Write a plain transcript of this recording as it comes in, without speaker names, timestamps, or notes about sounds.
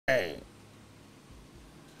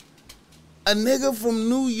A nigga from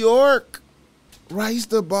New York writes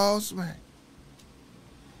the Boss Man.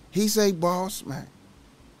 He say, Boss Man,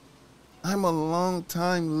 I'm a long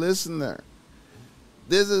time listener.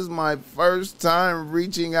 This is my first time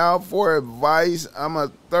reaching out for advice. I'm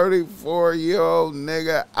a 34-year-old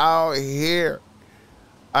nigga out here.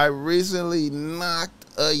 I recently knocked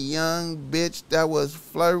a young bitch that was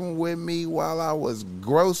flirting with me while I was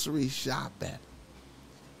grocery shopping.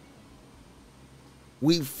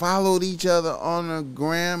 We followed each other on the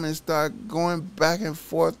gram and started going back and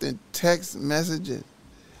forth in text messages.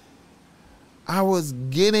 I was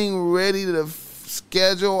getting ready to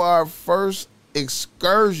schedule our first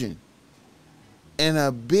excursion, and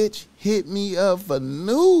a bitch hit me up for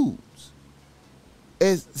nudes,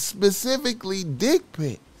 specifically dick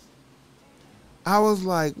pics. I was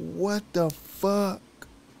like, what the fuck?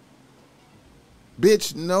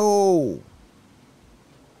 Bitch, no.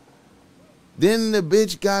 Then the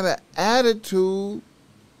bitch got an attitude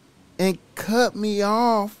and cut me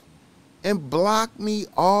off and blocked me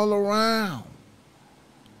all around.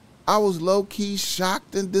 I was low-key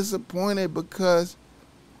shocked and disappointed because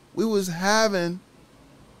we was having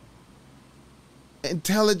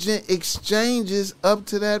intelligent exchanges up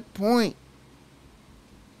to that point.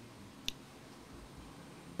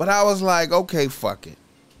 But I was like, okay, fuck it.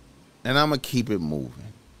 And I'm going to keep it moving.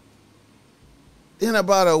 Then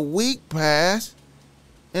about a week passed,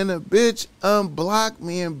 and the bitch unblocked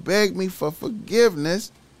me and begged me for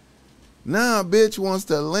forgiveness. Now a bitch wants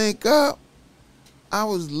to link up.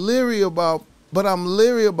 I'm leery about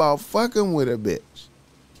fucking with a bitch.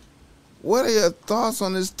 What are your thoughts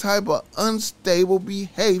on this type of unstable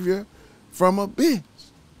behavior from a bitch?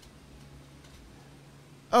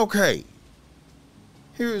 Okay,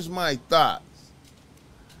 here's my thoughts.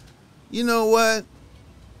 You know what?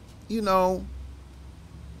 You know,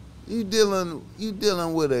 you dealing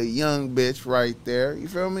with a young bitch right there. You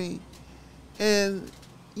feel me? And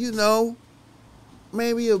you know,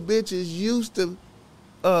 maybe a bitch is used to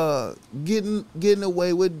getting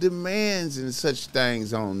away with demands and such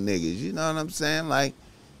things on niggas. You know what I'm saying? Like,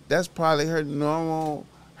 that's probably her normal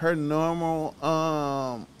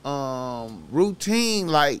routine.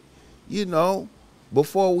 Like, you know,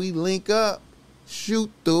 before we link up, shoot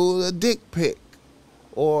through a dick pic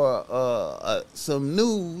or some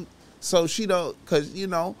nude, so she don't, cause you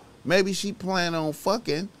know maybe she plan on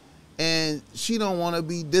fucking and she don't want to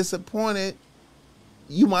be disappointed.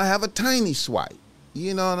 You might have a tiny swipe.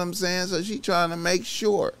 You know what I'm saying? So she trying to make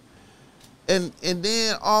sure. And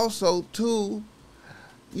then also too,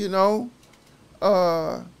 it's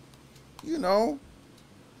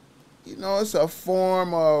a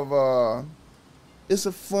form of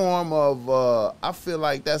I feel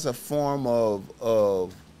like that's a form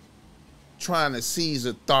of trying to seize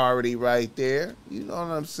authority right there. You know what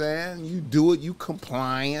I'm saying? You do it, you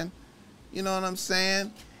complying. You know what I'm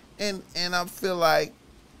saying? And I feel like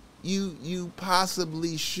you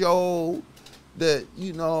possibly showed that,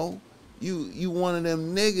 you know, you one of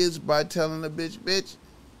them niggas by telling the bitch,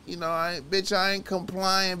 you know, I ain't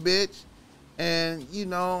complying, bitch. And, you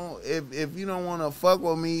know, if you don't want to fuck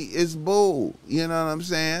with me, it's bull. You know what I'm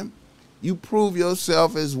saying? You prove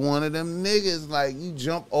yourself as one of them niggas. Like, you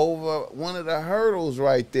jump over one of the hurdles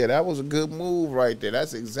right there. That was a good move right there.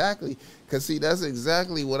 That's exactly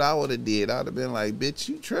what I would have did. I would have been like, bitch,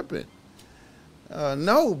 you tripping.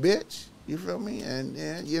 No, bitch. You feel me? And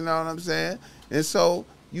you know what I'm saying? And so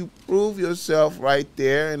you prove yourself right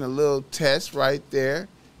there in a little test right there.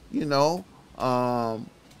 You know,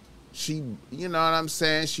 she, you know what I'm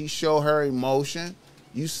saying? She show her emotion.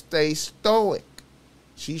 You stay stoic.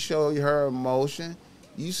 She show her emotion.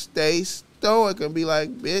 You stay stoic and be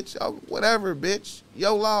like, bitch, oh, whatever, bitch.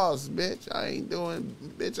 Your loss, bitch. I ain't doing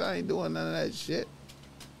none of that shit.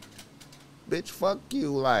 Bitch, fuck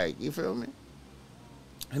you, like, you feel me?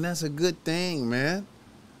 And that's a good thing, man.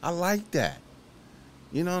 I like that.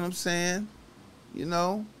 You know what I'm saying? You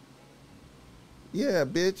know? Yeah,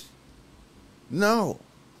 bitch. No.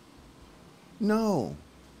 You know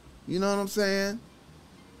what I'm saying?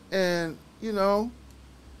 And, you know,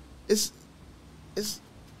 it's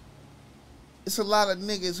a lot of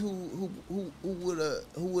niggas who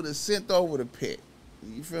would have sent over the pic.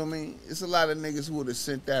 You feel me? It's a lot of niggas who would have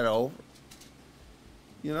sent that over.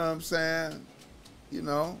 You know what I'm saying? You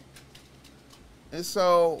know? And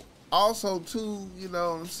so, also, too, you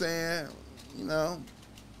know what I'm saying? You know,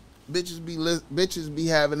 bitches be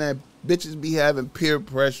having peer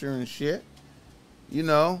pressure and shit. You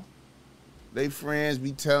know? They friends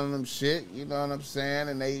be telling them shit, you know what I'm saying?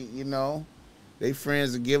 And they, you know, they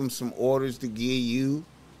friends will give them some orders to give you,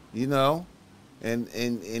 you know? And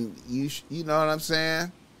you know what I'm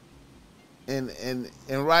saying?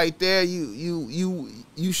 and right there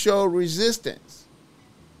you show resistance.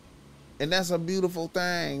 And that's a beautiful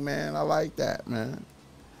thing, man. I like that, man.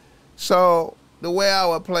 So the way I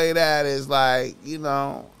would play that is like, you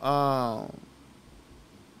know,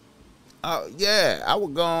 yeah, I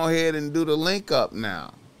would go ahead and do the link up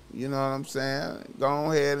now. You know what I'm saying?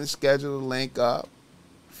 Go ahead and schedule the link up.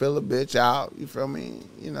 Fill a bitch out. You feel me?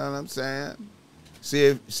 You know what I'm saying? See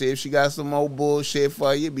if she got some more bullshit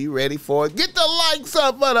for you. Be ready for it. Get the likes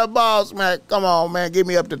up for the boss, man. Come on, man. Give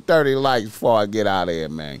me up to 30 likes before I get out of here,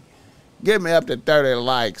 man. Give me up to 30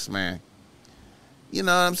 likes, man. You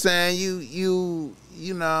know what I'm saying? You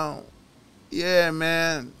know, yeah,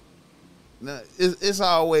 man. It's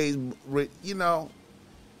always, you know,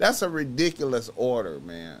 that's a ridiculous order,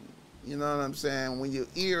 man. You know what I'm saying? When your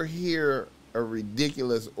ear hear a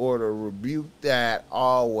ridiculous order, rebuke that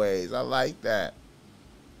always. I like that.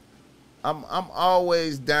 I'm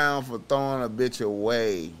always down for throwing a bitch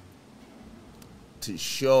away to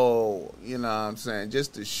show, you know what I'm saying,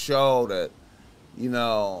 just to show that, you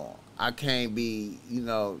know, I can't be, you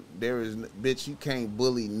know, there is, bitch, you can't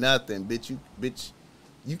bully nothing, bitch,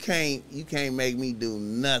 you can't make me do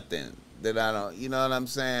nothing that I don't, you know what I'm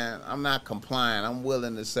saying? I'm not complying. I'm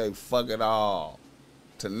willing to say fuck it all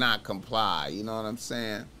to not comply, you know what I'm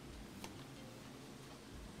saying?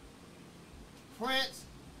 Prince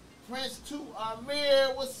to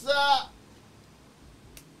Amir, what's up?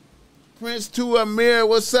 Prince to Amir,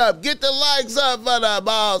 what's up? Get the likes up for the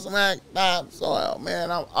boss, man. So,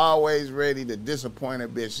 man, I'm always ready to disappoint a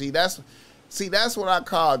bitch. See, that's what I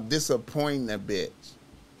call disappointing a bitch.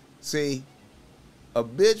 See, a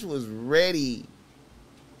bitch was ready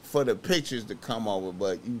for the pictures to come over,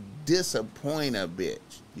 but you disappoint a bitch.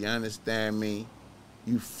 You understand me?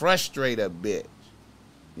 You frustrate a bitch.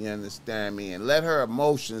 You understand me? And let her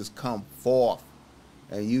emotions come forth.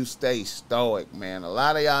 And you stay stoic, man. A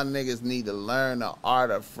lot of y'all niggas need to learn the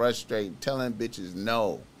art of frustrating, telling bitches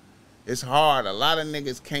no. It's hard. A lot of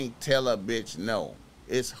niggas can't tell a bitch no.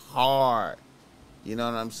 It's hard. You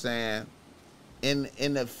know what I'm saying?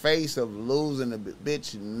 In the face of losing a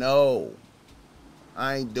bitch, no.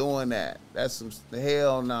 I ain't doing that. That's some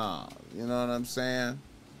hell nah. You know what I'm saying?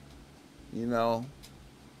 You know?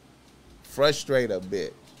 Frustrate a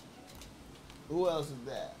bitch. Who else is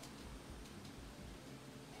that?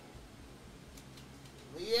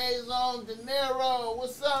 Liaison De Niro,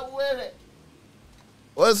 what's up with it?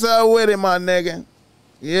 What's up with it, my nigga?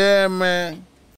 Yeah, man.